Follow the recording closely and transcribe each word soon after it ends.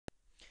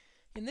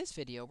In this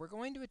video, we're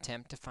going to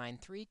attempt to find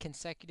three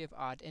consecutive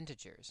odd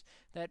integers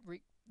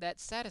that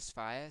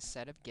satisfy a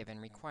set of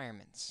given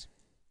requirements.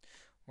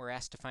 We're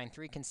asked to find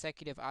three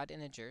consecutive odd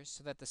integers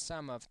so that the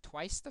sum of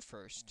twice the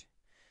first,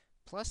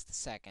 plus the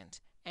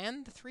second,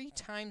 and the 3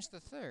 times the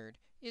third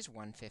is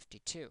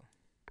 152.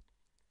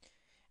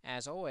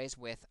 As always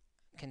with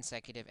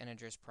consecutive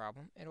integers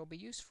problem, it will be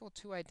useful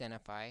to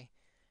identify,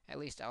 at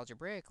least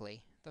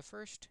algebraically, the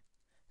first,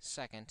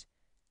 second,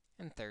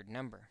 and third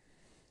number,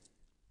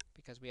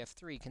 because we have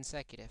three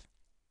consecutive.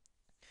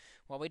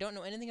 While we don't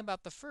know anything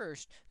about the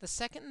first, the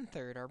second and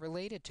third are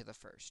related to the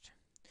first.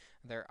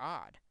 They're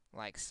odd,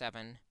 like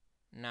 7,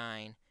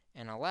 9,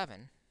 and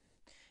 11.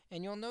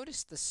 And you'll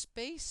notice the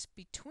space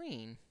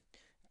between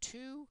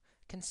two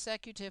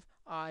consecutive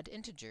odd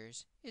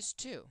integers is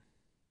 2.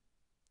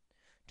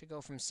 To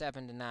go from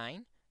 7 to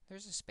 9,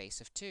 there's a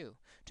space of 2.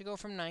 To go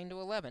from 9 to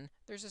 11,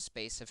 there's a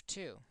space of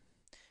 2.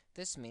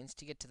 This means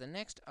to get to the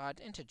next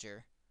odd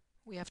integer,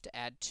 we have to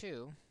add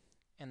 2,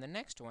 and the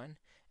next one,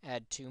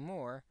 add 2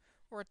 more,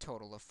 or a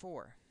total of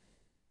 4.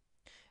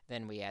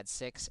 Then we add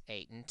 6,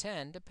 8, and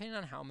 10, depending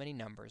on how many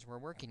numbers we're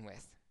working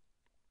with.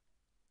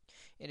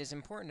 It is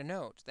important to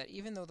note that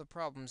even though the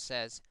problem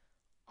says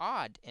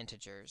odd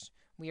integers,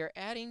 we are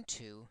adding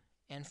 2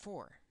 and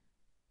 4.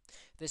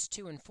 This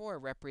 2 and 4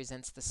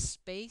 represents the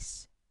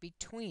space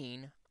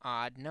between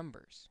odd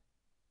numbers.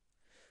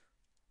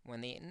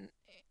 When the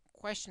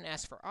question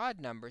asks for odd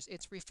numbers,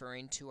 it's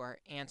referring to our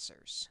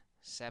answers.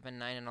 7,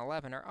 9, and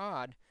 11 are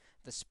odd.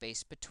 The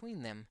space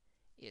between them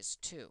is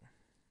 2.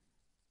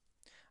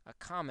 A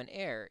common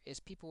error is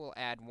people will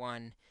add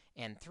 1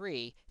 and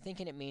 3,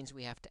 thinking it means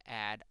we have to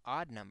add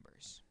odd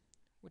numbers,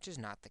 which is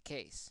not the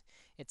case.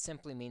 It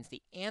simply means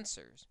the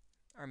answers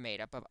are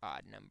made up of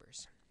odd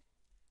numbers.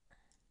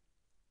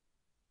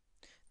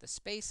 The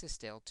space is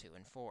still 2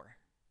 and 4.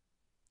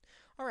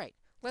 All right,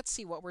 let's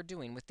see what we're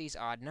doing with these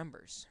odd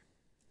numbers.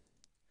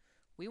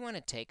 We want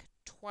to take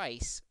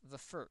twice the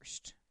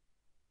first,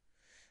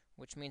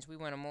 which means we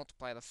want to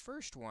multiply the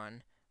first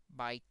one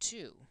by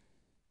 2.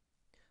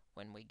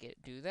 When we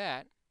do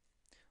that,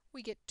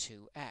 we get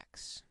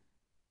 2x.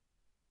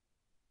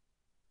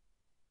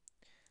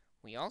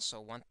 We also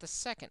want the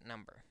second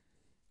number.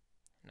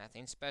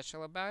 Nothing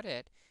special about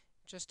it,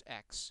 just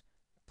x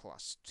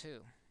plus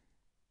 2.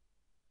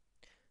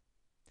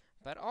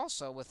 But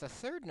also, with the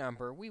third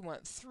number, we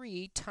want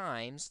 3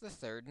 times the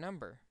third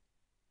number.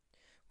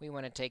 We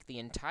want to take the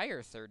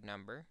entire third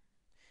number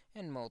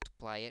and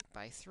multiply it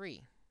by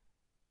 3,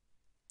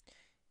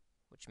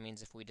 which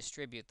means if we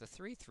distribute the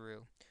 3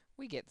 through,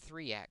 we get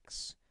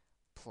 3x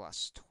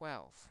plus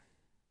 12.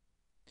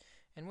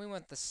 And we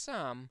want the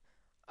sum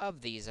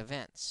of these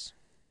events.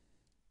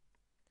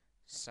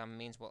 Sum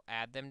means we'll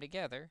add them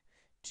together.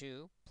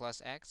 2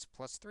 plus x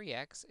plus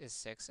 3x is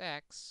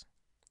 6x.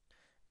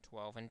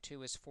 12 and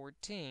 2 is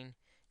 14,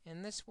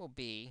 and this will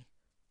be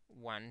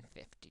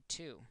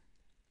 152.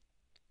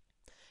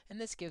 And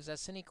this gives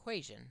us an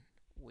equation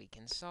we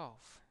can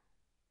solve.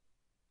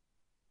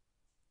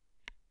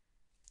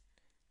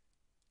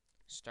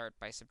 Start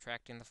by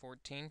subtracting the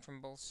 14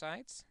 from both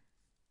sides,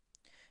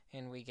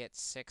 and we get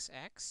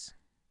 6x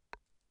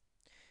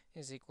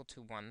is equal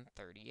to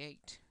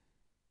 138.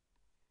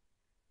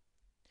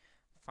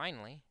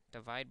 Finally,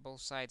 divide both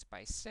sides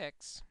by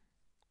 6,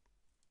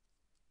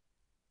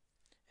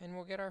 and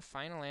we'll get our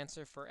final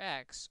answer for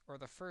x, or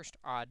the first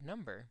odd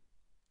number,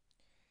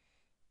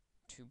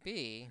 to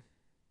be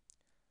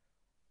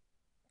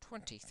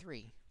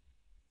 23.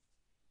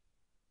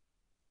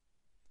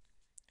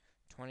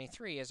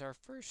 23 is our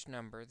first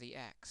number, the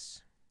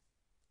x.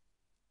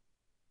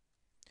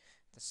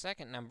 The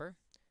second number,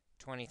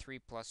 23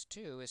 plus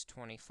 2, is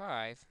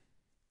 25.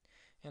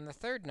 And the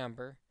third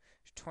number,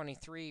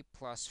 23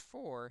 plus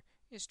 4,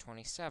 is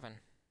 27.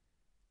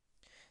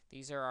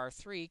 These are our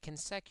three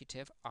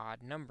consecutive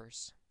odd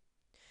numbers.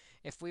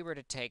 If we were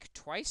to take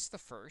twice the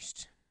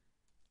first,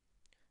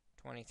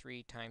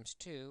 23 times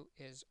 2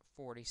 is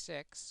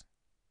 46,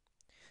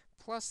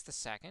 plus the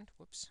second,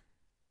 plus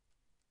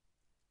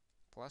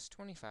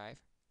 25,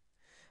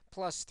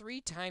 plus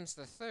 3 times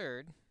the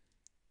third,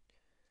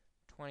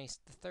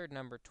 the third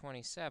number,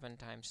 27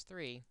 times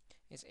 3,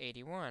 is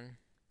 81,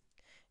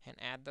 and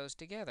add those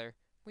together,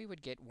 we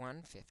would get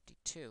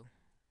 152.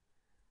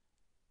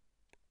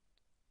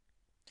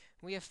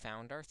 We have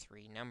found our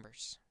three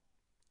numbers.